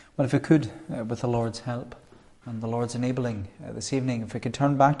Well, if we could, with the Lord's help and the Lord's enabling this evening, if we could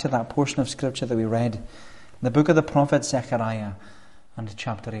turn back to that portion of Scripture that we read in the book of the prophet Zechariah and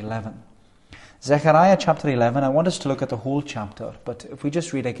chapter 11. Zechariah chapter 11, I want us to look at the whole chapter, but if we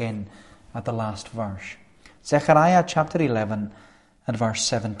just read again at the last verse. Zechariah chapter 11 and verse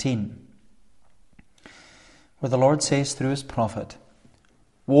 17, where the Lord says through his prophet,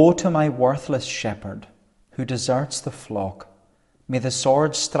 "Woe to my worthless shepherd who deserts the flock. May the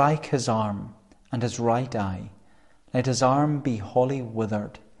sword strike his arm and his right eye. Let his arm be wholly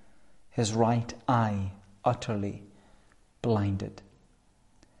withered, his right eye utterly blinded.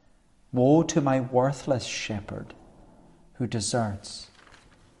 Woe to my worthless shepherd who deserts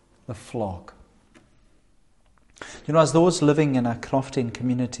the flock." You know, as those living in a Croftian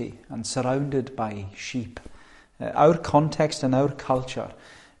community and surrounded by sheep, our context and our culture,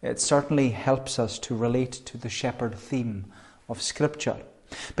 it certainly helps us to relate to the shepherd theme of Scripture.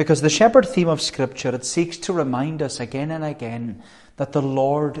 Because the shepherd theme of Scripture, it seeks to remind us again and again that the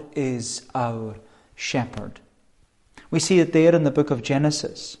Lord is our shepherd. We see it there in the book of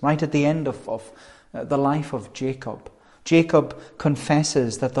Genesis, right at the end of the life of Jacob. Jacob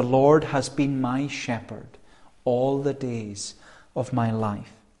confesses that the Lord has been my shepherd all the days of my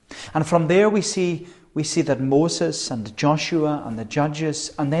life. And from there we see that Moses and Joshua and the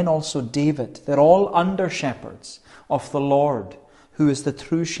judges and then also David, they're all under shepherds of the Lord, who is the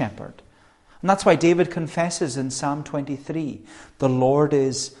true shepherd. And that's why David confesses in Psalm 23, "The Lord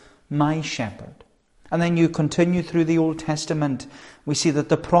is my shepherd." And then you continue through the Old Testament, we see that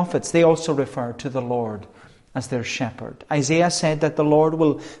the prophets, they also refer to the Lord as their shepherd. Isaiah said that the Lord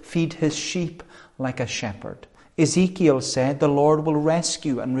will feed his sheep like a shepherd. Ezekiel said the Lord will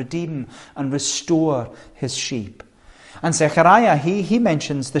rescue and redeem and restore his sheep. And Zechariah, he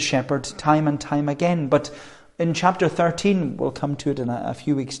mentions the shepherd time and time again. But in chapter 13, we'll come to it in a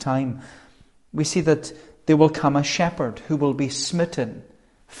few weeks' time, we see that there will come a shepherd who will be smitten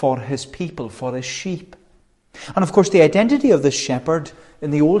for his people, for his sheep. And of course, the identity of this shepherd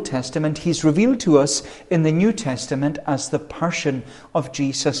in the Old Testament, he's revealed to us in the New Testament as the person of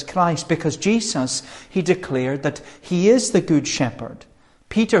Jesus Christ. Because Jesus, he declared that he is the good shepherd.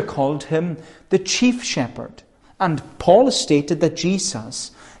 Peter called him the chief shepherd. And Paul stated that Jesus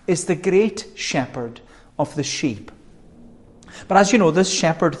is the great shepherd of the sheep. But as you know, this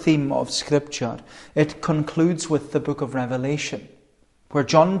shepherd theme of Scripture, it concludes with the book of Revelation, where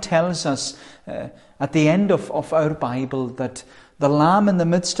John tells us at the end of our Bible that the Lamb in the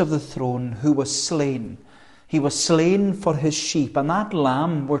midst of the throne who was slain, he was slain for his sheep. And that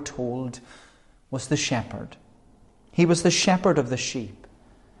Lamb, we're told, was the shepherd. He was the shepherd of the sheep.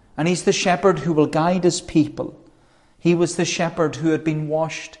 And he's the shepherd who will guide his people. He was the shepherd who had been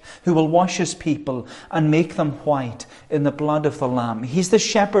washed, who will wash his people and make them white in the blood of the Lamb. He's the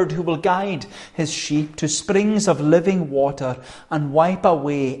shepherd who will guide his sheep to springs of living water and wipe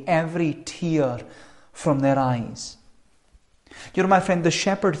away every tear from their eyes. You know, my friend, the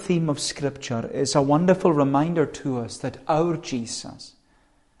shepherd theme of Scripture is a wonderful reminder to us that our Jesus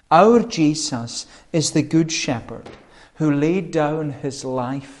is the good shepherd who laid down his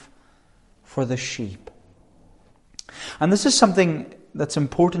life for the sheep. And this is something that's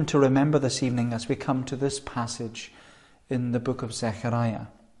important to remember this evening as we come to this passage in the book of Zechariah.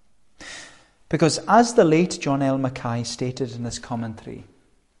 Because as the late John L. Mackay stated in his commentary,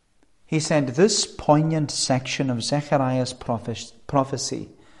 he said this poignant section of Zechariah's prophecy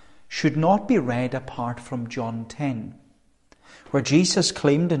should not be read apart from John 10, where Jesus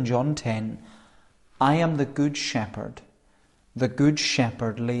claimed in John 10, "I am the good shepherd. The good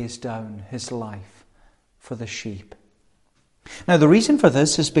shepherd lays down his life for the sheep." Now, the reason for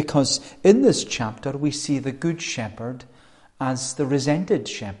this is because in this chapter we see the good shepherd as the resented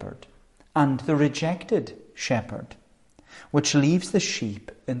shepherd and the rejected shepherd, which leaves the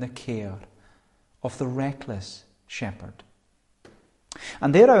sheep in the care of the reckless shepherd.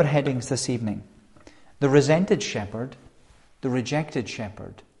 And there are our headings this evening: the resented shepherd, the rejected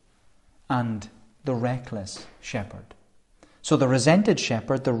shepherd, and the reckless shepherd. So the resented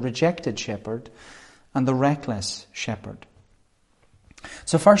shepherd, the rejected shepherd, and the reckless shepherd.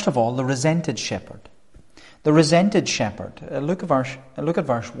 So first of all, the resented shepherd. The resented shepherd. Look at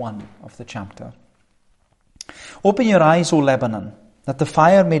verse 1 of the chapter. "Open your eyes, O Lebanon, that the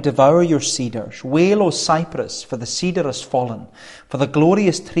fire may devour your cedars. Wail, O cypress, for the cedar has fallen, for the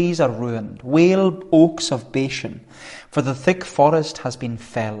glorious trees are ruined. Wail, oaks of Bashan, for the thick forest has been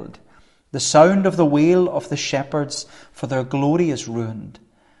felled. The sound of the wail of the shepherds, for their glory is ruined.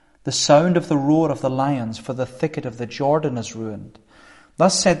 The sound of the roar of the lions, for the thicket of the Jordan is ruined.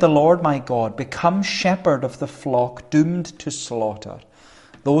 Thus said the Lord my God, become shepherd of the flock doomed to slaughter.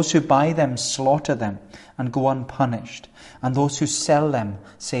 Those who buy them slaughter them and go unpunished. And those who sell them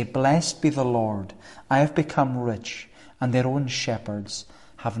say, Blessed be the Lord, I have become rich, and their own shepherds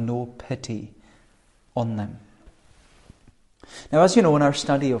have no pity on them. Now, as you know, in our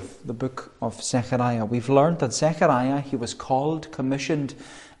study of the book of Zechariah, we've learned that Zechariah, he was called, commissioned,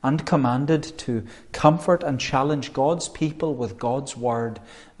 and commanded to comfort and challenge God's people with God's word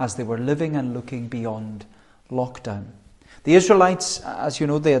as they were living and looking beyond lockdown. The Israelites, as you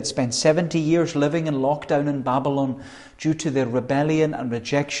know, they had spent 70 years living in lockdown in Babylon due to their rebellion and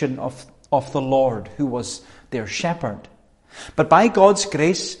rejection of the Lord, who was their shepherd. But by God's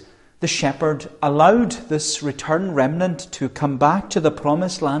grace, the shepherd allowed this returned remnant to come back to the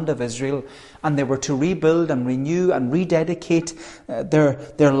promised land of Israel, and they were to rebuild and renew and rededicate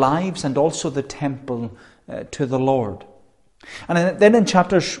their lives and also the temple to the Lord. And then in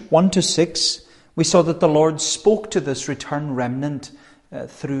chapters 1 to 6, we saw that the Lord spoke to this returned remnant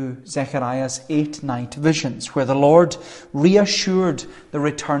through Zechariah's 8 night visions, where the Lord reassured the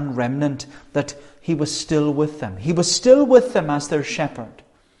returned remnant that he was still with them. He was still with them as their shepherd.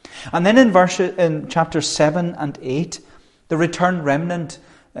 And then in chapters 7 and 8, the returned remnant,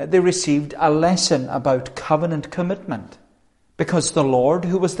 they received a lesson about covenant commitment. Because the Lord,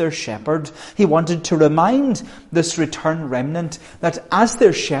 who was their shepherd, he wanted to remind this returned remnant that as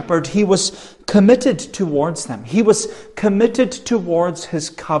their shepherd, he was committed towards them. He was committed towards his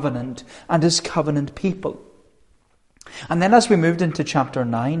covenant and his covenant people. And then as we moved into chapter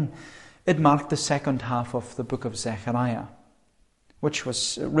 9, it marked the second half of the book of Zechariah, which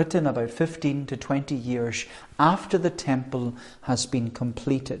was written about 15 to 20 years after the temple has been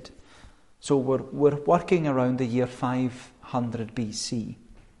completed. So we're working around the year 500 BC.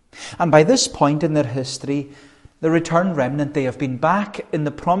 And by this point in their history, the returned remnant, they have been back in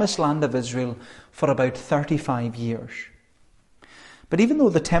the promised land of Israel for about 35 years. But even though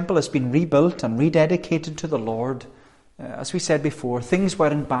the temple has been rebuilt and rededicated to the Lord, as we said before, things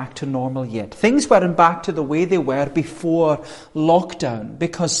weren't back to normal yet. Things weren't back to the way they were before lockdown,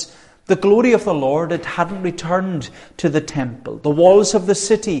 because the glory of the Lord, it hadn't returned to the temple. The walls of the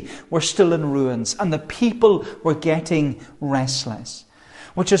city were still in ruins, and the people were getting restless.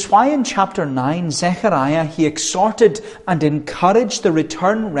 Which is why in chapter 9, Zechariah, he exhorted and encouraged the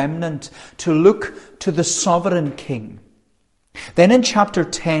returned remnant to look to the sovereign king. Then in chapter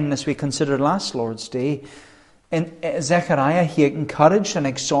 10, as we considered last Lord's Day, in Zechariah, he encouraged and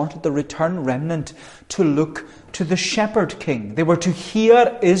exhorted the returned remnant to look to the shepherd king. They were to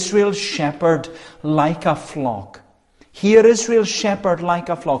hear Israel's shepherd like a flock. Hear Israel's shepherd like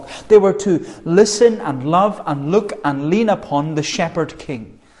a flock. They were to listen and love and look and lean upon the shepherd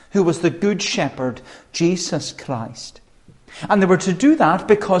king, who was the good shepherd, Jesus Christ. And they were to do that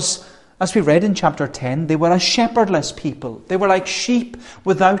because, as we read in chapter 10, they were a shepherdless people. They were like sheep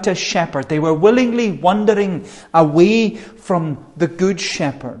without a shepherd. They were willingly wandering away from the good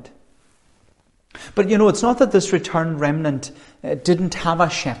shepherd. But you know, it's not that this returned remnant didn't have a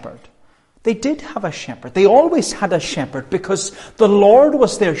shepherd. They did have a shepherd. They always had a shepherd because the Lord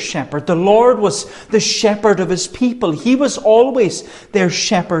was their shepherd. The Lord was the shepherd of his people. He was always their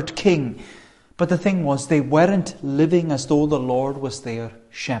shepherd king. But the thing was, they weren't living as though the Lord was their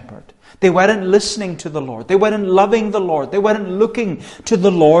shepherd. They weren't listening to the Lord. They weren't loving the Lord. They weren't looking to the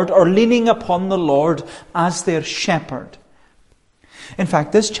Lord or leaning upon the Lord as their shepherd. In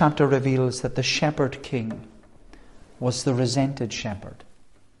fact, this chapter reveals that the shepherd king was the resented shepherd.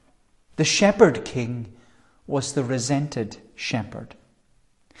 The shepherd king was the resented shepherd.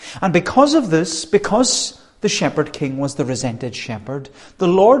 And because of this, because the shepherd king was the resented shepherd, the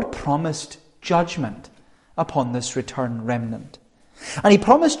Lord promised judgment upon this returned remnant. And he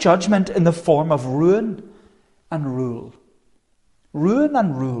promised judgment in the form of ruin and rule. Ruin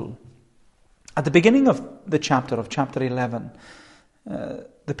and rule. At the beginning of the chapter, of chapter 11,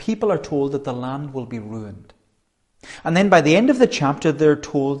 the people are told that the land will be ruined. And then by the end of the chapter, they're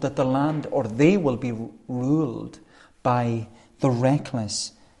told that the land, or they will be ruled by the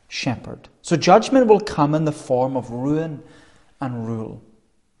reckless shepherd. So judgment will come in the form of ruin and rule.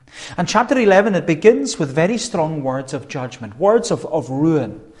 And chapter 11, it begins with very strong words of judgment, words of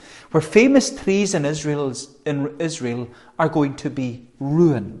ruin, where famous trees in Israel are going to be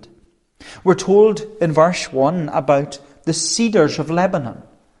ruined. We're told in verse 1 about the cedars of Lebanon.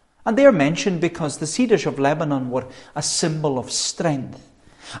 And they are mentioned because the cedars of Lebanon were a symbol of strength.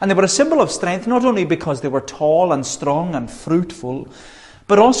 And they were a symbol of strength not only because they were tall and strong and fruitful,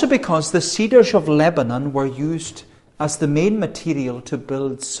 but also because the cedars of Lebanon were used as the main material to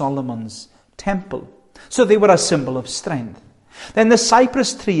build Solomon's temple. So they were a symbol of strength. Then the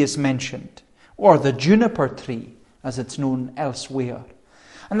cypress tree is mentioned, or the juniper tree, as it's known elsewhere.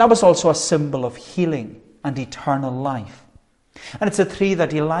 And that was also a symbol of healing and eternal life. And it's a tree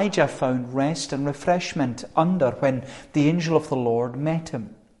that Elijah found rest and refreshment under when the angel of the Lord met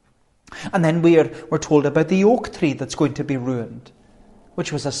him. And then we're told about the oak tree that's going to be ruined,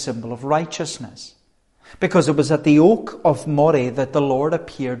 which was a symbol of righteousness. Because it was at the oak of Moreh that the Lord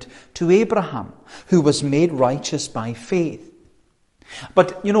appeared to Abraham, who was made righteous by faith.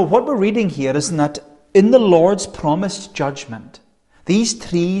 But, what we're reading here is that in the Lord's promised judgment, these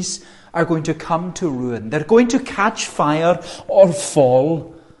trees are going to come to ruin. They're going to catch fire or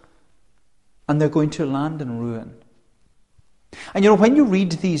fall, and they're going to land in ruin. And when you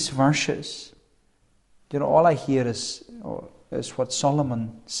read these verses, all I hear is what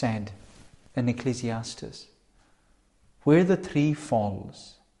Solomon said in Ecclesiastes. Where the tree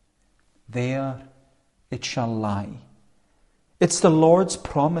falls, there it shall lie. It's the Lord's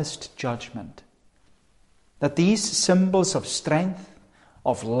promised judgment that these symbols of strength,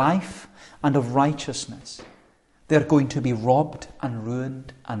 of life, and of righteousness, they're going to be robbed and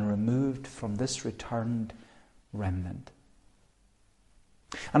ruined and removed from this returned remnant.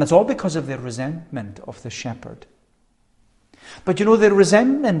 And it's all because of their resentment of the shepherd. But the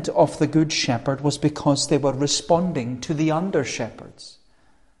resentment of the good shepherd was because they were responding to the under-shepherds.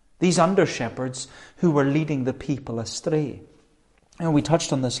 These under-shepherds who were leading the people astray. We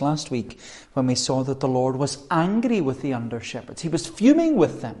touched on this last week when we saw that the Lord was angry with the under-shepherds. He was fuming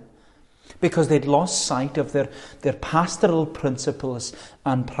with them because they'd lost sight of their pastoral principles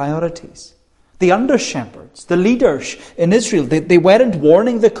and priorities. The under-shepherds, the leaders in Israel, they weren't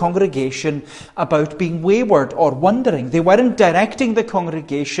warning the congregation about being wayward or wandering. They weren't directing the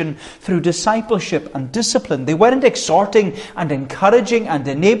congregation through discipleship and discipline. They weren't exhorting and encouraging and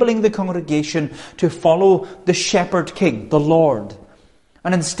enabling the congregation to follow the shepherd king, the Lord.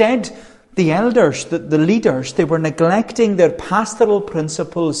 And instead, the elders, the leaders, they were neglecting their pastoral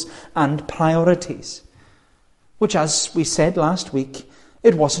principles and priorities, which, as we said last week,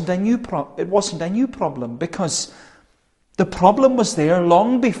 it wasn't a new problem, because the problem was there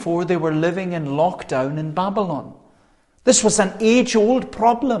long before they were living in lockdown in Babylon. This was an age-old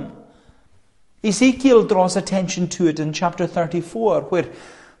problem. Ezekiel draws attention to it in chapter 34, where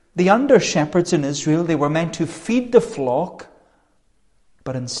the under-shepherds in Israel, they were meant to feed the flock,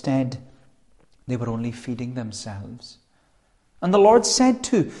 but instead they were only feeding themselves. And the Lord said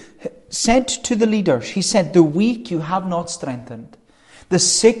to the leaders, He said, "The weak you have not strengthened. The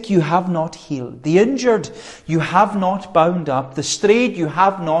sick you have not healed. The injured you have not bound up. The strayed you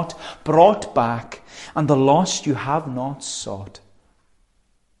have not brought back. And the lost you have not sought."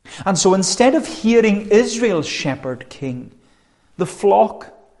 And so instead of hearing Israel's shepherd king, the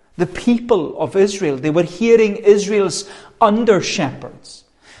flock, the people of Israel, they were hearing Israel's under-shepherds.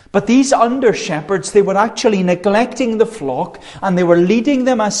 But these under-shepherds, they were actually neglecting the flock and they were leading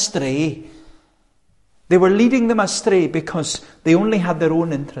them astray. They were leading them astray because they only had their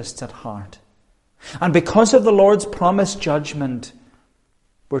own interests at heart. And because of the Lord's promised judgment,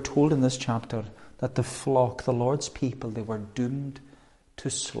 we're told in this chapter that the flock, the Lord's people, they were doomed to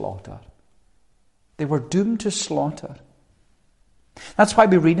slaughter. They were doomed to slaughter. That's why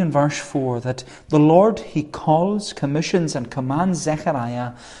we read in verse 4 that the Lord, He calls, commissions and commands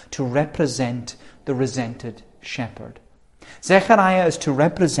Zechariah to represent the resented shepherd. Zechariah is to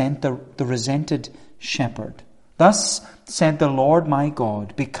represent the resented shepherd. "Thus said the Lord my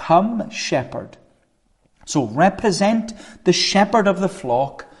God, become shepherd." So represent the shepherd of the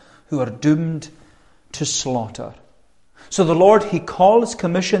flock who are doomed to slaughter. So the Lord, He calls,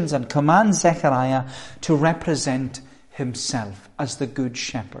 commissions and commands Zechariah to represent Himself as the good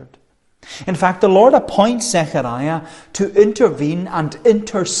shepherd. In fact, the Lord appoints Zechariah to intervene and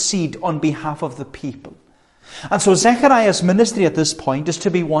intercede on behalf of the people. And so Zechariah's ministry at this point is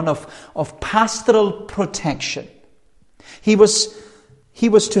to be one of pastoral protection. He was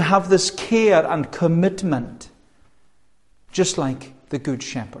to have this care and commitment, just like the good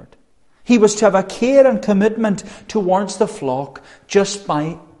shepherd. He was to have a care and commitment towards the flock, just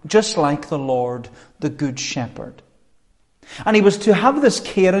like the Lord, the good shepherd. And he was to have this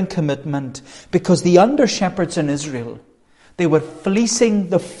care and commitment because the under-shepherds in Israel, they were fleecing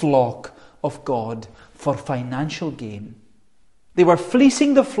the flock of God for financial gain. They were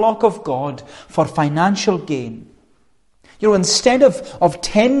fleecing the flock of God for financial gain. Instead of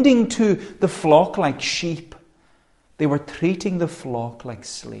tending to the flock like sheep, they were treating the flock like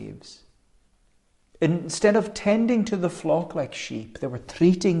slaves. Instead of tending to the flock like sheep, they were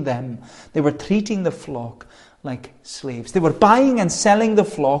treating the flock like slaves. They were buying and selling the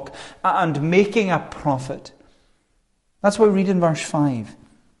flock and making a profit. That's what we read in verse 5.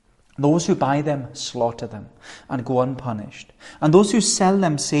 Those who buy them slaughter them and go unpunished. And those who sell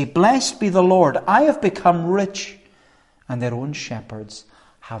them say, "Blessed be the Lord, I have become rich." And their own shepherds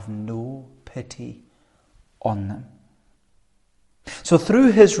have no pity on them. So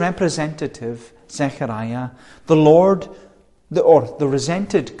through his representative, Zechariah, the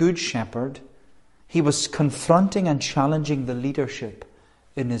resented good shepherd, he was confronting and challenging the leadership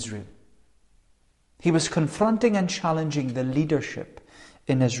in Israel. He was confronting and challenging the leadership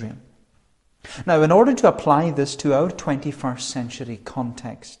in Israel. Now, in order to apply this to our 21st century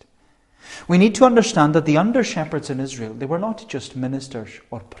context, we need to understand that the under-shepherds in Israel, they were not just ministers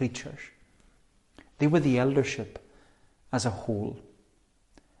or preachers. They were the eldership as a whole.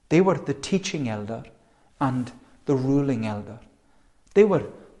 They were the teaching elder and the ruling elder. They were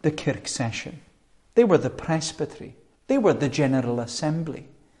the kirk session. They were the presbytery. They were the general assembly.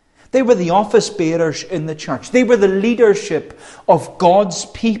 They were the office bearers in the church. They were the leadership of God's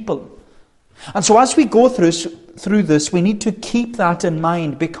people. And so as we go through this, we need to keep that in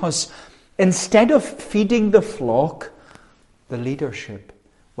mind, because instead of feeding the flock, the leadership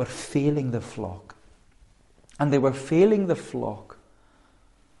were failing the flock. And they were failing the flock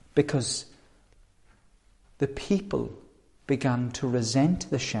because the people began to resent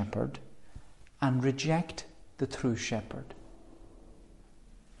the shepherd and reject the true shepherd.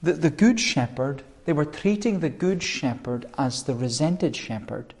 The good shepherd, they were treating the good shepherd as the resented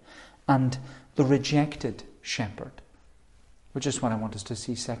shepherd and the rejected shepherd, which is what I want us to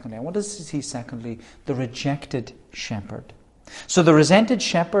see secondly. I want us to see secondly the rejected shepherd. So the resented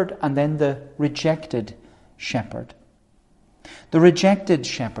shepherd and then the rejected shepherd. The rejected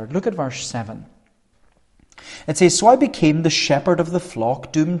shepherd. Look at verse 7. It says, "So I became the shepherd of the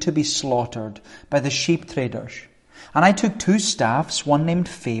flock, doomed to be slaughtered by the sheep traders. And I took 2 staffs, one named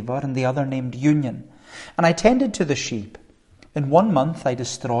Favor and the other named Union. And I tended to the sheep. In 1 month I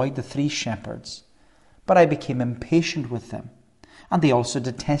destroyed the 3 shepherds. But I became impatient with them, and they also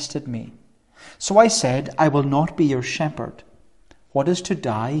detested me. So I said, I will not be your shepherd. What is to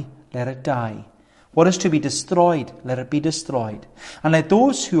die, let it die. What is to be destroyed, let it be destroyed. And let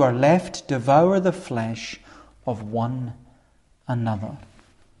those who are left devour the flesh of one another."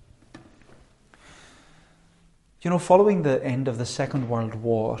 You know, following the end of the Second World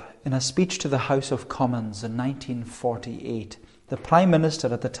War, in a speech to the House of Commons in 1948, the Prime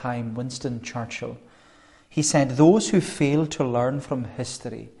Minister at the time, Winston Churchill, he said, "Those who fail to learn from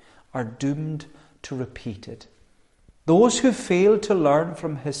history are doomed to repeat it." Those who fail to learn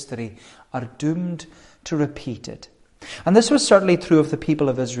from history are doomed to repeat it. And this was certainly true of the people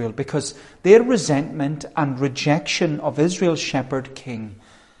of Israel, because their resentment and rejection of Israel's shepherd king,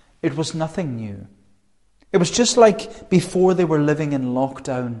 it was nothing new. It was just like before they were living in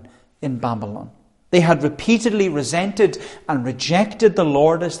lockdown in Babylon. They had repeatedly resented and rejected the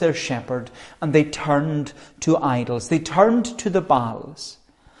Lord as their shepherd, and they turned to idols. They turned to the Baals.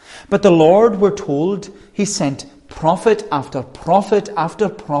 But the Lord, we're told, he sent prophet after prophet after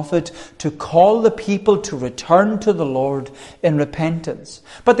prophet to call the people to return to the Lord in repentance.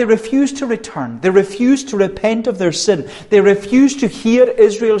 But they refused to return. They refused to repent of their sin. They refused to hear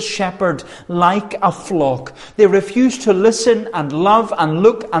Israel's shepherd like a flock. They refused to listen and love and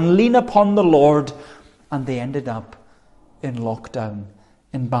look and lean upon the Lord. And they ended up in lockdown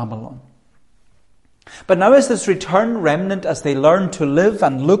in Babylon. But now as this returned remnant, as they learn to live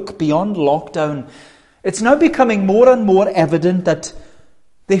and look beyond lockdown, it's now becoming more and more evident that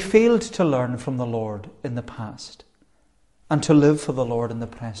they failed to learn from the Lord in the past, and to live for the Lord in the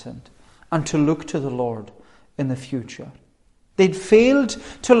present, and to look to the Lord in the future. They'd failed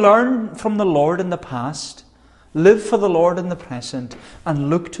to learn from the Lord in the past, live for the Lord in the present,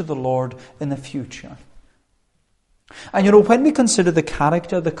 and look to the Lord in the future. And you know, when we consider the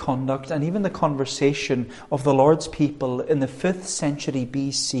character, the conduct, and even the conversation of the Lord's people in the 5th century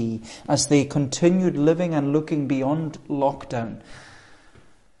BC, as they continued living and looking beyond lockdown,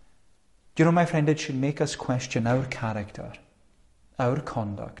 do you know, my friend, it should make us question our character, our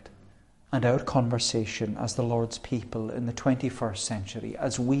conduct, and our conversation as the Lord's people in the 21st century,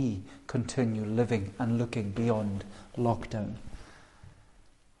 as we continue living and looking beyond lockdown.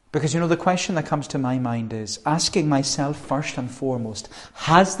 Because, you know, the question that comes to my mind is asking myself first and foremost,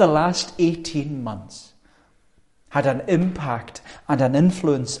 has the last 18 months had an impact and an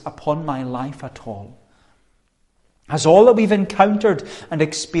influence upon my life at all? Has all that we've encountered and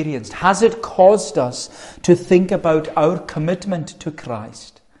experienced, has it caused us to think about our commitment to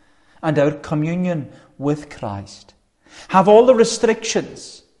Christ and our communion with Christ? Have all the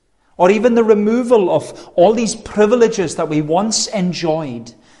restrictions, or even the removal of all these privileges that we once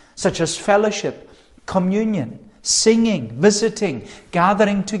enjoyed, such as fellowship, communion, singing, visiting,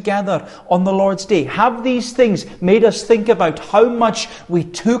 gathering together on the Lord's Day? Have these things made us think about how much we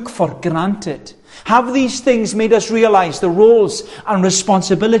took for granted? Have these things made us realize the roles and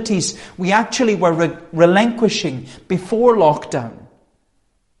responsibilities we actually were relinquishing before lockdown?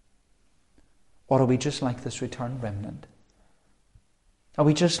 Or are we just like this returned remnant? Are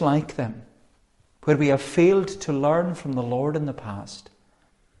we just like them, where we have failed to learn from the Lord in the past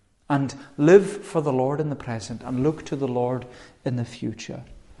and live for the Lord in the present and look to the Lord in the future?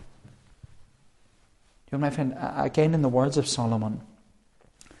 You know, my friend, again in the words of Solomon,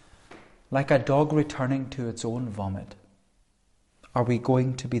 like a dog returning to its own vomit, are we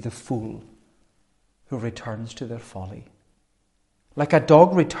going to be the fool who returns to their folly? Like a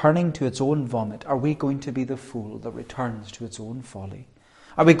dog returning to its own vomit, are we going to be the fool that returns to its own folly?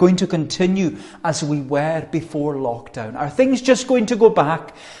 Are we going to continue as we were before lockdown? Are things just going to go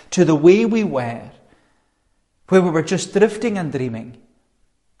back to the way we were, where we were just drifting and dreaming,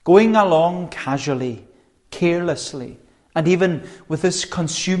 going along casually, carelessly, and even with this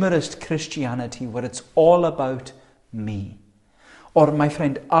consumerist Christianity where it's all about me? Or, my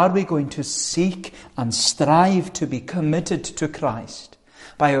friend, are we going to seek and strive to be committed to Christ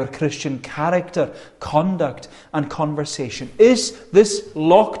by our Christian character, conduct, and conversation? Is this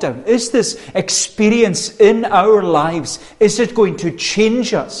lockdown, is this experience in our lives, is it going to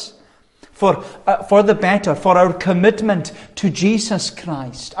change us for the better, for our commitment to Jesus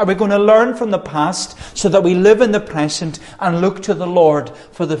Christ? Are we going to learn from the past so that we live in the present and look to the Lord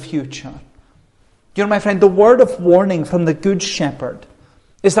for the future? You know, my friend, the word of warning from the Good Shepherd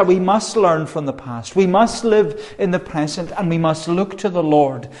is that we must learn from the past. We must live in the present and we must look to the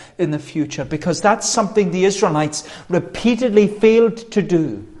Lord in the future, because that's something the Israelites repeatedly failed to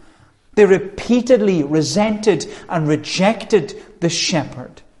do. They repeatedly resented and rejected the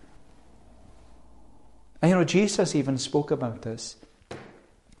shepherd. And you know, Jesus even spoke about this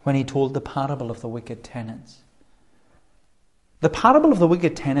when he told the parable of the wicked tenants. The parable of the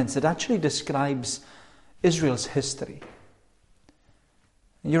wicked tenants, it actually describes Israel's history.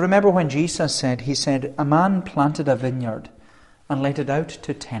 You remember when Jesus said, he said, a man planted a vineyard and let it out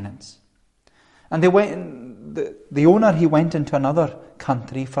to tenants. And the owner, he went into another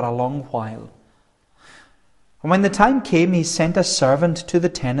country for a long while. And when the time came, he sent a servant to the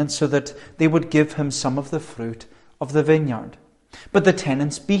tenants so that they would give him some of the fruit of the vineyard. But the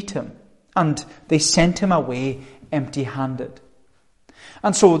tenants beat him, and they sent him away empty-handed.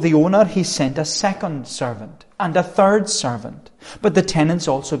 And so the owner, he sent a second servant and a third servant. But the tenants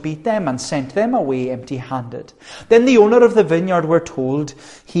also beat them and sent them away empty-handed. Then the owner of the vineyard, we're told,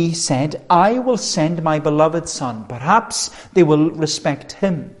 he said, I will send my beloved son. Perhaps they will respect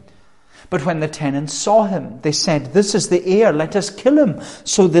him. But when the tenants saw him, they said, this is the heir, let us kill him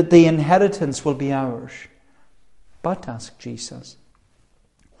so that the inheritance will be ours. But, asked Jesus,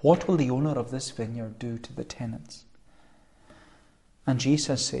 what will the owner of this vineyard do to the tenants? And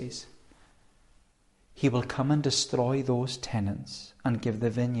Jesus says, he will come and destroy those tenants and give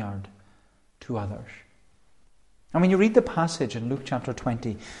the vineyard to others. And when you read the passage in Luke chapter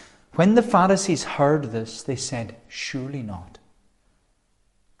 20, when the Pharisees heard this, they said, surely not.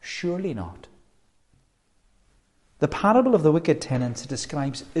 Surely not. The parable of the wicked tenants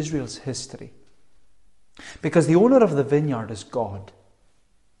describes Israel's history, because the owner of the vineyard is God.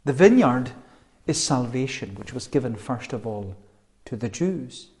 The vineyard is salvation, which was given first of all to the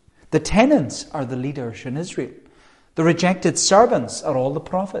Jews. The tenants are the leaders in Israel. The rejected servants are all the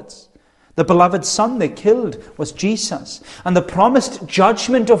prophets. The beloved son they killed was Jesus. And the promised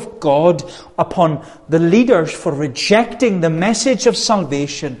judgment of God upon the leaders for rejecting the message of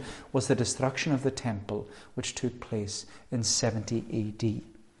salvation was the destruction of the temple, which took place in 70 AD. You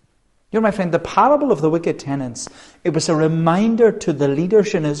know, my friend, the parable of the wicked tenants, it was a reminder to the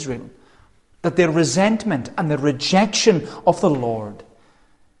leaders in Israel that their resentment and the rejection of the Lord,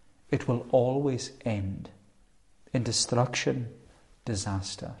 it will always end in destruction,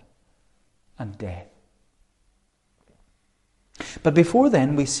 disaster, and death. But before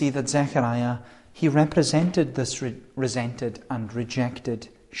then, we see that Zechariah, he represented this resented and rejected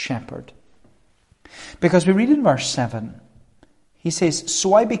shepherd. Because we read in verse 7, he says,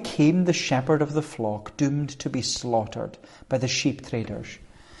 so I became the shepherd of the flock, doomed to be slaughtered by the sheep traders.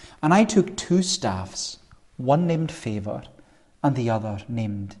 And I took two staffs, one named Favor and the other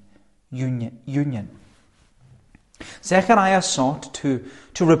named Union. Zechariah sought to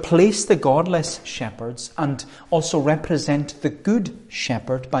replace the godless shepherds and also represent the good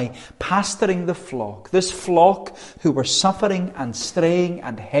shepherd by pastoring the flock. This flock who were suffering and straying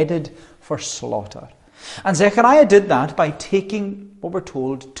and headed for slaughter. And Zechariah did that by taking, what we're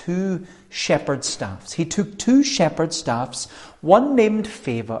told, 2 shepherd staffs. He took 2 shepherd staffs, one named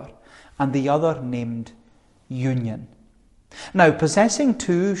Favour and the other named Union. Now, possessing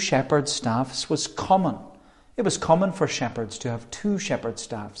 2 shepherd staffs was common. It was common for shepherds to have 2 shepherd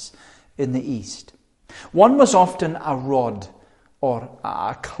staffs in the East. One was often a rod or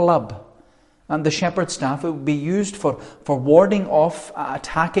a club, and the shepherd staff would be used for warding off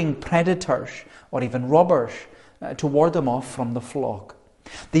attacking predators or even robbers, to ward them off from the flock.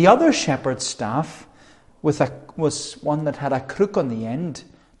 The other shepherd staff was one that had a crook on the end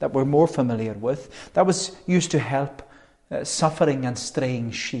that we're more familiar with, that was used to help suffering and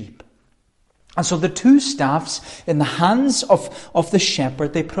straying sheep. And so the 2 staffs in the hands of the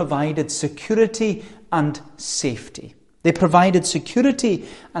shepherd, they provided security and safety. They provided security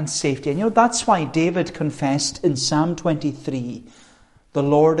and safety. And that's why David confessed in Psalm 23, "The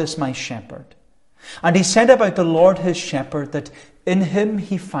Lord is my shepherd." And he said about the Lord his shepherd that in him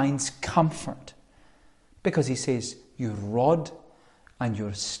he finds comfort. Because he says, "Your rod and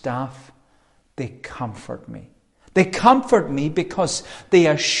your staff, they comfort me." They comfort me because they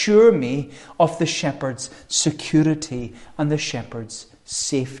assure me of the shepherd's security and the shepherd's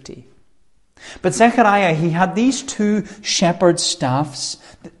safety. But Zechariah, he had these 2 shepherd staffs,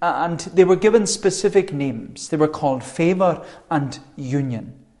 and they were given specific names. They were called Favour and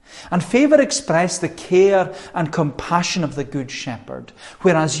Union. And Favour expressed the care and compassion of the Good Shepherd,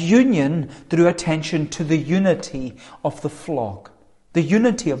 whereas Union drew attention to the unity of the flock. The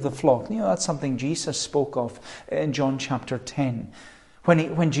unity of the flock. That's something Jesus spoke of in John chapter 10.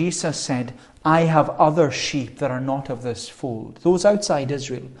 When Jesus said, "I have other sheep that are not of this fold, those outside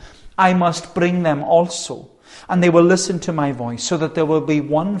Israel. I must bring them also, and they will listen to my voice, so that there will be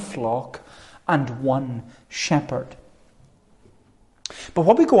one flock and one shepherd." But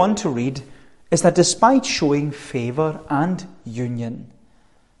what we go on to read is that despite showing favour and union,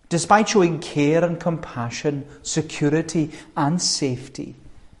 despite showing care and compassion, security and safety,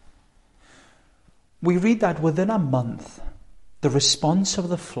 we read that within a month, the response of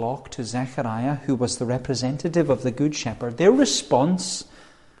the flock to Zechariah, who was the representative of the Good Shepherd, their response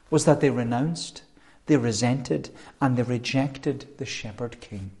was that they renounced, they resented, and they rejected the Shepherd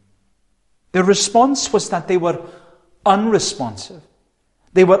King. Their response was that they were unresponsive.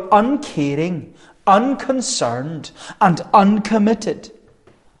 They were uncaring, unconcerned, and uncommitted.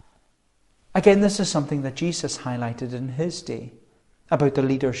 Again, this is something that Jesus highlighted in his day about the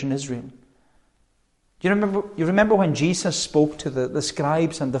leaders in Israel. You remember when Jesus spoke to the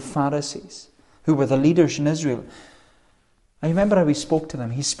scribes and the Pharisees, who were the leaders in Israel? I remember how he spoke to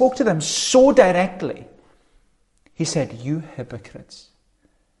them. He spoke to them so directly. He said, "You hypocrites,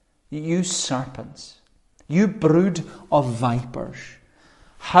 you serpents, you brood of vipers,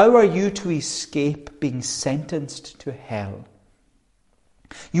 how are you to escape being sentenced to hell?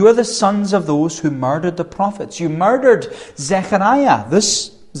 You are the sons of those who murdered the prophets. You murdered Zechariah,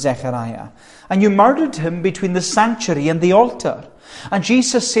 this Zechariah, and you murdered him between the sanctuary and the altar." And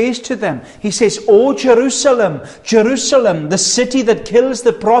Jesus says to them, he says, "O Jerusalem, Jerusalem, the city that kills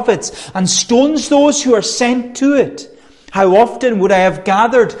the prophets and stones those who are sent to it. How often would I have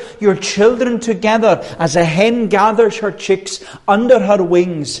gathered your children together as a hen gathers her chicks under her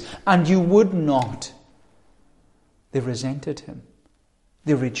wings, and you would not." They resented him.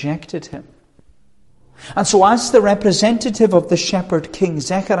 They rejected him. And so as the representative of the Shepherd King,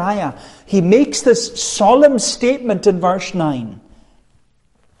 Zechariah, he makes this solemn statement in verse 9.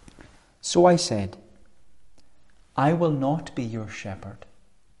 "So I said, I will not be your shepherd.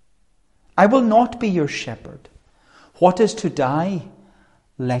 I will not be your shepherd. What is to die,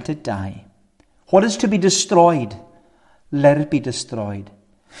 let it die. What is to be destroyed, let it be destroyed.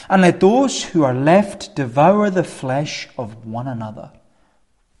 And let those who are left devour the flesh of one another."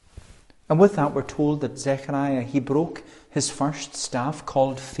 And with that, we're told that Zechariah, he broke his first staff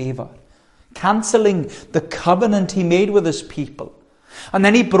called Favour, cancelling the covenant he made with his people. And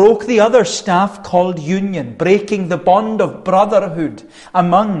then he broke the other staff called Union, breaking the bond of brotherhood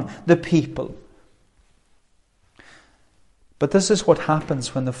among the people. But this is what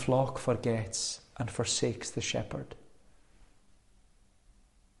happens when the flock forgets and forsakes the shepherd.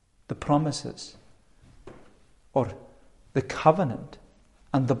 The promises, or the covenant,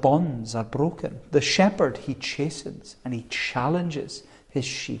 and the bonds are broken. The shepherd, he chastens and he challenges his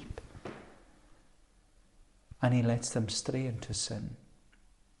sheep. And he lets them stray into sin.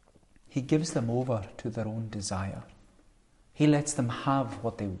 He gives them over to their own desire. He lets them have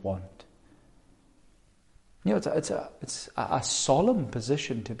what they want. It's a solemn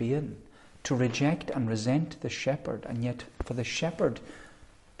position to be in, to reject and resent the shepherd, and yet for the shepherd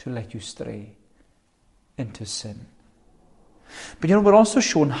to let you stray. into sin. But we're also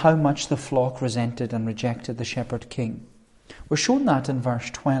shown how much the flock resented and rejected the shepherd king. We're shown that in verse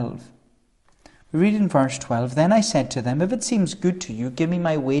 12. We read in verse 12, "Then I said to them, if it seems good to you, give me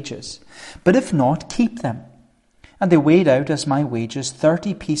my wages. But if not, keep them. And they weighed out as my wages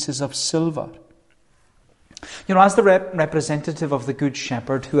 30 pieces of silver." As the representative of the Good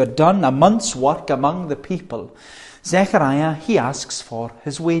Shepherd who had done a month's work among the people, Zechariah, he asks for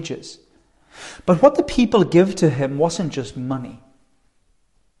his wages. But what the people give to him wasn't just money.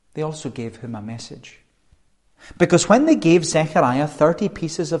 They also gave him a message. Because when they gave Zechariah 30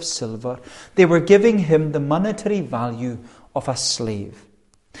 pieces of silver, they were giving him the monetary value of a slave.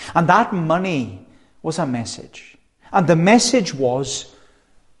 And that money was a message. And the message was,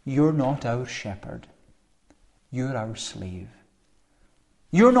 you're not our shepherd, you're our slave.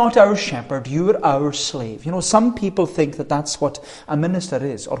 You're not our shepherd, you're our slave. Some people think that that's what a minister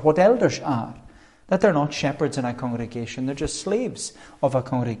is, or what elders are. That they're not shepherds in a congregation, they're just slaves of a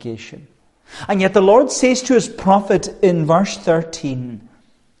congregation. And yet the Lord says to his prophet in verse 13,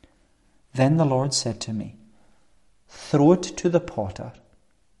 "Then the Lord said to me, throw it to the potter,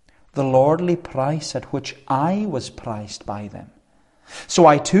 the lordly price at which I was priced by them. So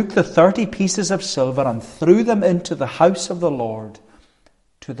I took the 30 pieces of silver and threw them into the house of the Lord,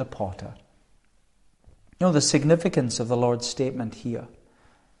 to the potter." The significance of the Lord's statement here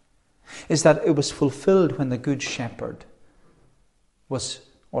is that it was fulfilled when the Good Shepherd was,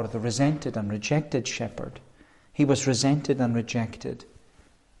 or the resented and rejected shepherd, he was resented and rejected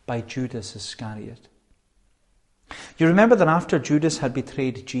by Judas Iscariot. You remember that after Judas had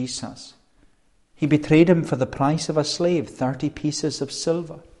betrayed Jesus, he betrayed him for the price of a slave, 30 pieces of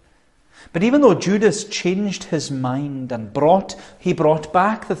silver. But even though Judas changed his mind and he brought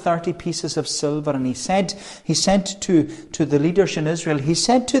back the 30 pieces of silver, and he said to the leaders in Israel, he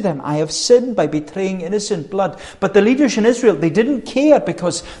said to them, "I have sinned by betraying innocent blood." But the leaders in Israel, they didn't care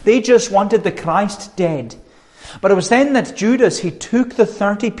because they just wanted the Christ dead. But it was then that Judas, he took the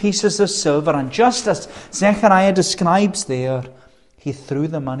 30 pieces of silver, and just as Zechariah describes there, he threw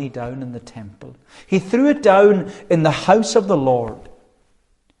the money down in the temple. He threw it down in the house of the Lord.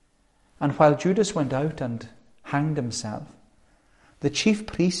 And while Judas went out and hanged himself, the chief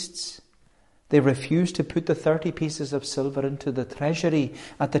priests, they refused to put the 30 pieces of silver into the treasury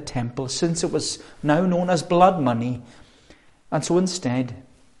at the temple, since it was now known as blood money. And so instead,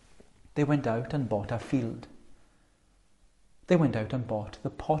 they went out and bought a field. They went out and bought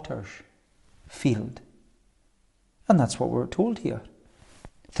the potter's field. And that's what we're told here.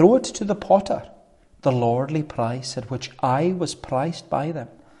 Throw it to the potter, the lordly price at which I was priced by them.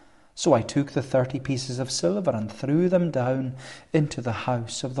 So I took the 30 pieces of silver and threw them down into the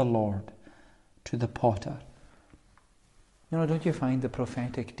house of the Lord, to the potter. Don't you find the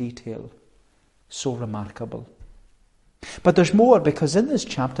prophetic detail so remarkable? But there's more, because in this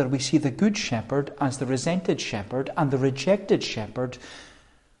chapter we see the Good Shepherd as the resented shepherd and the rejected shepherd,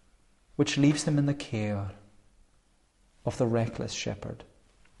 which leaves them in the care of the reckless shepherd.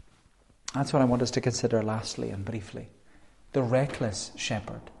 That's what I want us to consider lastly and briefly. The reckless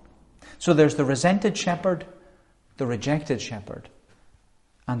shepherd. So there's the resented shepherd, the rejected shepherd,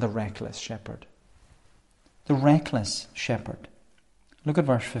 and the reckless shepherd. The reckless shepherd. Look at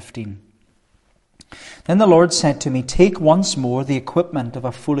verse 15. "Then the Lord said to me, take once more the equipment of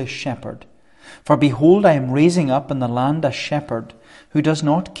a foolish shepherd. For behold, I am raising up in the land a shepherd who does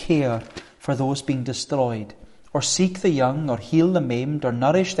not care for those being destroyed, or seek the young, or heal the maimed, or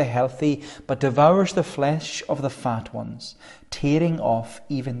nourish the healthy, but devours the flesh of the fat ones, tearing off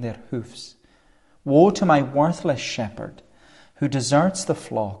even their hoofs. Woe to my worthless shepherd, who deserts the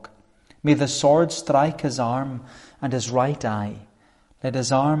flock. May the sword strike his arm and his right eye. Let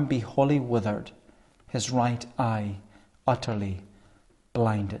his arm be wholly withered, his right eye utterly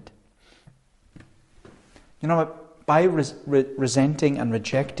blinded." By resenting and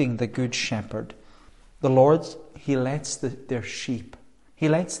rejecting the Good Shepherd, the Lord, he lets the sheep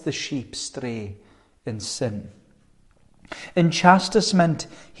stray in sin. In chastisement,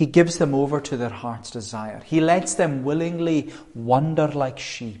 he gives them over to their heart's desire. He lets them willingly wander like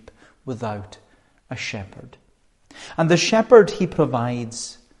sheep without a shepherd. And the shepherd he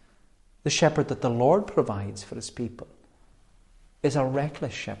provides, the shepherd that the Lord provides for his people, is a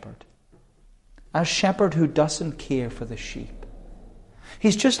reckless shepherd. A shepherd who doesn't care for the sheep.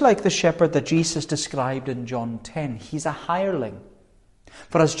 He's just like the shepherd that Jesus described in John 10. He's a hireling.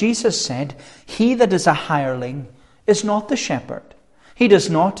 For as Jesus said, he that is a hireling is not the shepherd. He does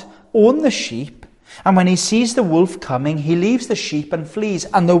not own the sheep. And when he sees the wolf coming, he leaves the sheep and flees.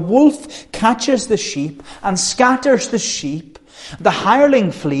 And the wolf catches the sheep and scatters the sheep The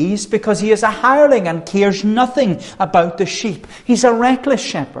hireling flees because he is a hireling and cares nothing about the sheep. He's a reckless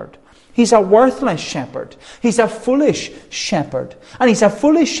shepherd. He's a worthless shepherd. He's a foolish shepherd. And he's a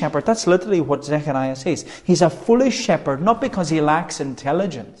foolish shepherd. That's literally what Zechariah says. He's a foolish shepherd, not because he lacks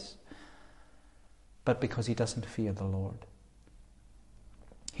intelligence, but because he doesn't fear the Lord.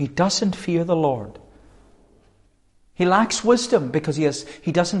 He doesn't fear the Lord. He lacks wisdom because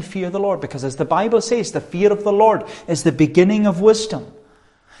he doesn't fear the Lord. Because as the Bible says, the fear of the Lord is the beginning of wisdom.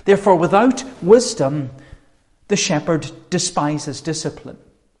 Therefore, without wisdom, the shepherd despises discipline.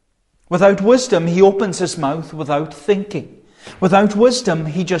 Without wisdom, he opens his mouth without thinking. Without wisdom,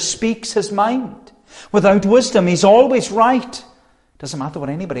 he just speaks his mind. Without wisdom, he's always right. Doesn't matter what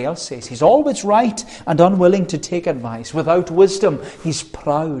anybody else says. He's always right and unwilling to take advice. Without wisdom, he's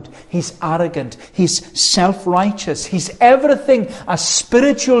proud. He's arrogant. He's self-righteous. He's everything a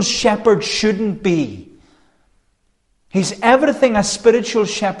spiritual shepherd shouldn't be. He's everything a spiritual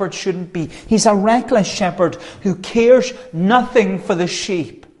shepherd shouldn't be. He's a reckless shepherd who cares nothing for the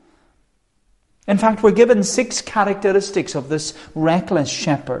sheep. In fact, we're given 6 characteristics of this reckless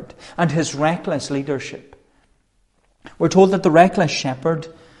shepherd and his reckless leadership. We're told that the reckless shepherd,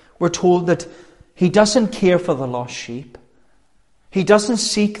 we're told that he doesn't care for the lost sheep. He doesn't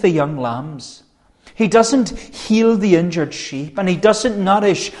seek the young lambs. He doesn't heal the injured sheep, and he doesn't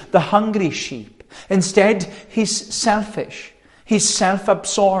nourish the hungry sheep. Instead, he's selfish. He's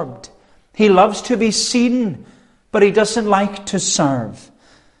self-absorbed. He loves to be seen, but he doesn't like to serve.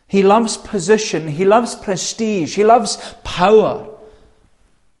 He loves position. He loves prestige. He loves power.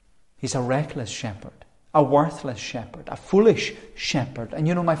 He's a reckless shepherd, a worthless shepherd, a foolish shepherd. And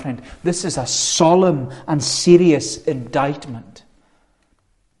you know, my friend, this is a solemn and serious indictment.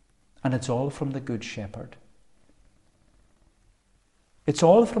 And it's all from the Good Shepherd. It's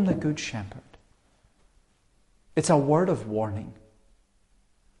all from the Good Shepherd. It's a word of warning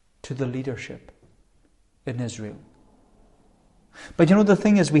to the leadership in Israel. But you know, the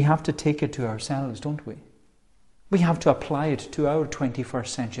thing is, we have to take it to ourselves, don't we? We have to apply it to our 21st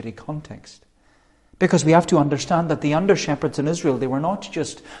century context. Because we have to understand that the under-shepherds in Israel, they were not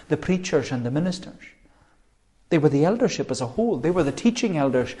just the preachers and the ministers. They were the eldership as a whole. They were the teaching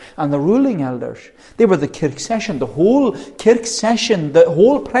elders and the ruling elders. They were the kirk session, the whole kirk session, the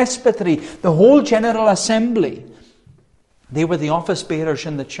whole presbytery, the whole general assembly. They were the office bearers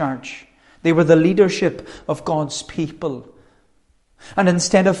in the church. They were the leadership of God's people. And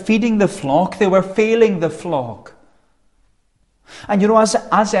instead of feeding the flock, they were failing the flock. And you know,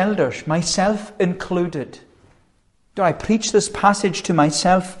 as elders, myself included, I preach this passage to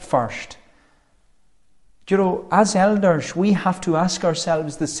myself first. You know, as elders, we have to ask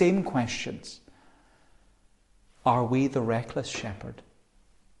ourselves the same questions. Are we the reckless shepherd?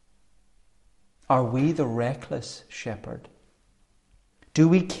 Are we the reckless shepherd? Do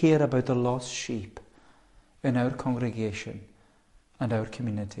we care about the lost sheep in our congregation and our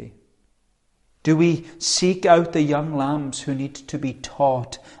community? Do we seek out the young lambs who need to be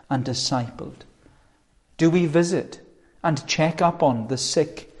taught and discipled? Do we visit and check up on the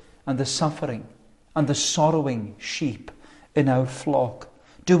sick and the suffering and the sorrowing sheep in our flock?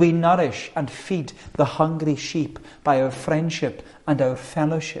 Do we nourish and feed the hungry sheep by our friendship and our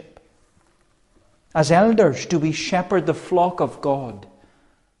fellowship? As elders, do we shepherd the flock of God?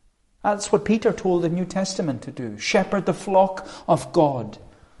 That's what Peter told the New Testament to do. Shepherd the flock of God.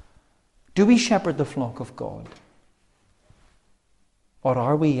 Do we shepherd the flock of God? Or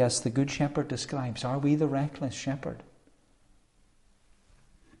are we, as the Good Shepherd describes, are we the reckless shepherd?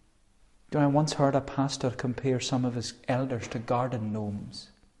 I once heard a pastor compare some of his elders to garden gnomes.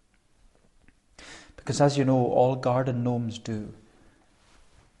 Because as you know, all garden gnomes do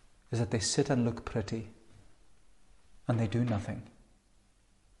is that they sit and look pretty and they do nothing.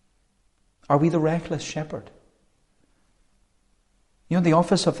 Are we the reckless shepherd? You know, the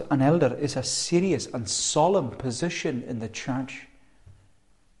office of an elder is a serious and solemn position in the church.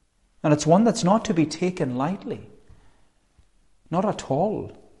 And it's one that's not to be taken lightly. Not at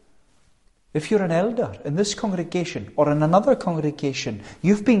all. If you're an elder in this congregation or in another congregation,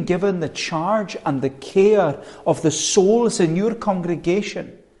 you've been given the charge and the care of the souls in your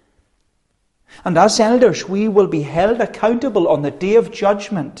congregation. And as elders, we will be held accountable on the day of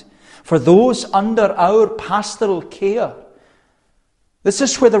judgment for those under our pastoral care. This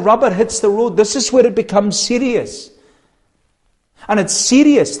is where the rubber hits the road. This is where it becomes serious. And it's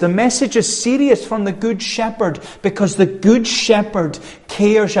serious. The message is serious from the Good Shepherd because the Good Shepherd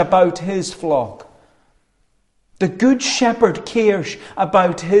cares about his flock. The Good Shepherd cares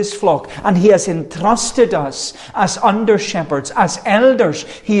about his flock, and he has entrusted us as under-shepherds, as elders.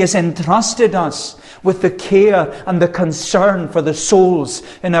 He has entrusted us with the care and the concern for the souls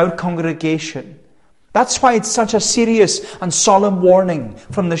in our congregation. That's why it's such a serious and solemn warning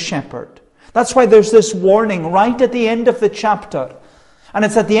from the shepherd. That's why there's this warning right at the end of the chapter. And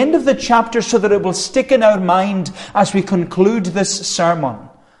it's at the end of the chapter so that it will stick in our mind as we conclude this sermon.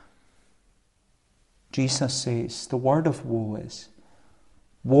 Jesus says, the word of woe is,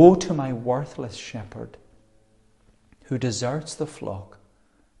 woe to my worthless shepherd who deserts the flock.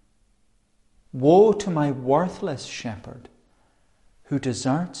 Woe to my worthless shepherd who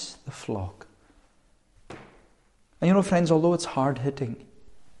deserts the flock. And you know, friends, although it's hard-hitting,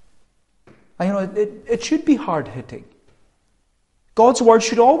 and you know, it should be hard-hitting. God's word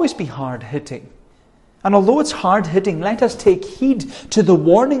should always be hard-hitting. And although it's hard-hitting, let us take heed to the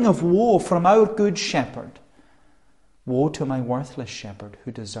warning of woe from our Good Shepherd. Woe to my worthless shepherd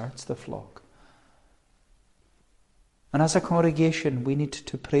who deserts the flock. And as a congregation, we need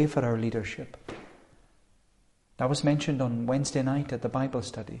to pray for our leadership. That was mentioned on Wednesday night at the Bible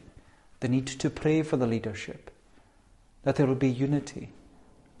study. The need to pray for the leadership. That there will be unity.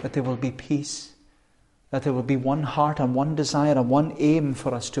 That there will be peace. That there will be one heart and one desire and one aim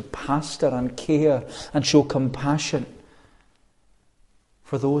for us to pastor and care and show compassion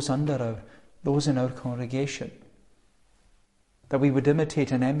for those in our congregation. That we would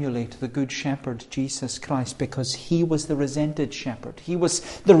imitate and emulate the Good Shepherd, Jesus Christ, because he was the resented shepherd. He was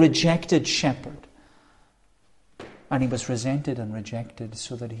the rejected shepherd. And he was resented and rejected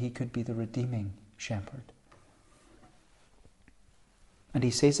so that he could be the redeeming shepherd. And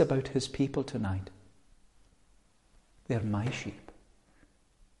he says about his people tonight, they're my sheep.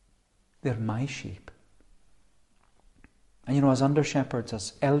 They're my sheep. And you know, as under-shepherds,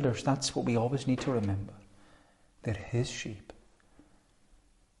 as elders, that's what we always need to remember. They're his sheep.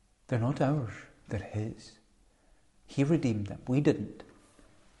 They're not ours. They're his. He redeemed them. We didn't.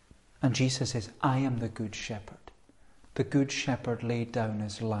 And Jesus says, I am the Good Shepherd. The Good Shepherd laid down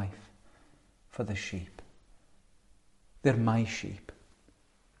his life for the sheep. They're my sheep.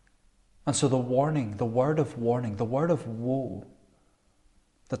 And so the warning, the word of warning, the word of woe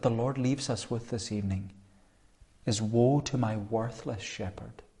that the Lord leaves us with this evening is woe to my worthless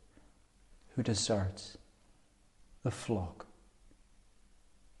shepherd who deserts the flock.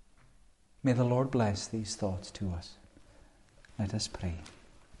 May the Lord bless these thoughts to us. Let us pray.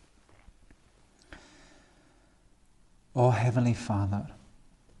 O Heavenly Father,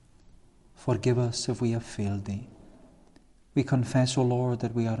 forgive us if we have failed Thee. We confess, O Lord,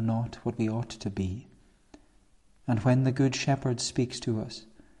 that we are not what we ought to be. And when the Good Shepherd speaks to us,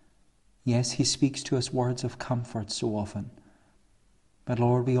 yes, he speaks to us words of comfort so often. But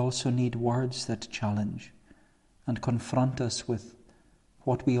Lord, we also need words that challenge and confront us with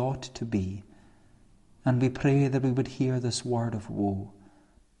what we ought to be. And we pray that we would hear this word of woe,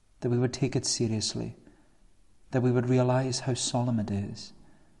 that we would take it seriously, that we would realize how solemn it is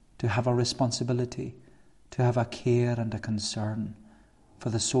to have a responsibility, to have a care and a concern for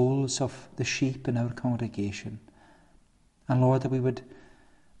the souls of the sheep in our congregation. And Lord, that we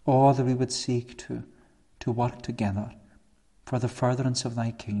would seek to work together for the furtherance of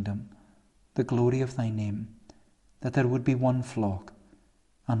Thy kingdom, the glory of Thy name, that there would be one flock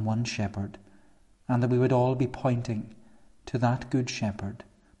and one shepherd, and that we would all be pointing to that Good Shepherd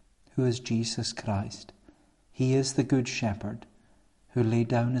who is Jesus Christ. He is the Good Shepherd who laid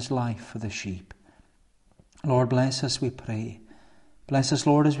down his life for the sheep. Lord, bless us, we pray. Bless us,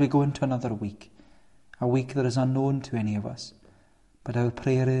 Lord, as we go into another week, a week that is unknown to any of us. But our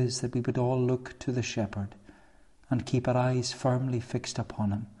prayer is that we would all look to the Shepherd and keep our eyes firmly fixed upon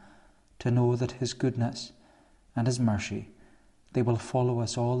him, to know that his goodness and his mercy, they will follow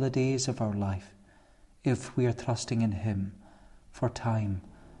us all the days of our life, if we are trusting in him for time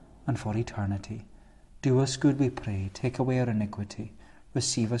and for eternity. Do us good, we pray. Take away our iniquity.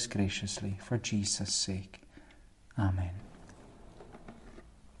 Receive us graciously, for Jesus' sake. Amen.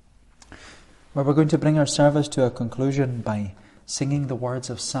 Well, we're going to bring our service to a conclusion by singing the words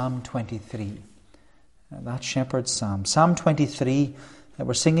of Psalm 23. That shepherd's psalm. Psalm 23,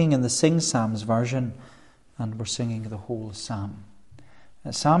 we're singing in the Sing Psalms version, and we're singing the whole psalm.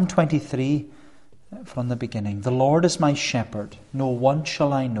 Psalm 23, from the beginning. The Lord is my shepherd, no want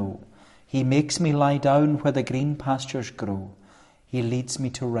shall I know. He makes me lie down where the green pastures grow. He leads me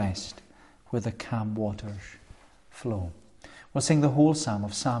to rest where the calm waters flow. We'll sing the whole psalm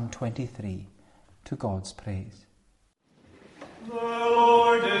of Psalm 23 to God's praise. The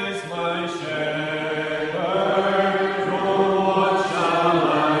Lord is my shepherd.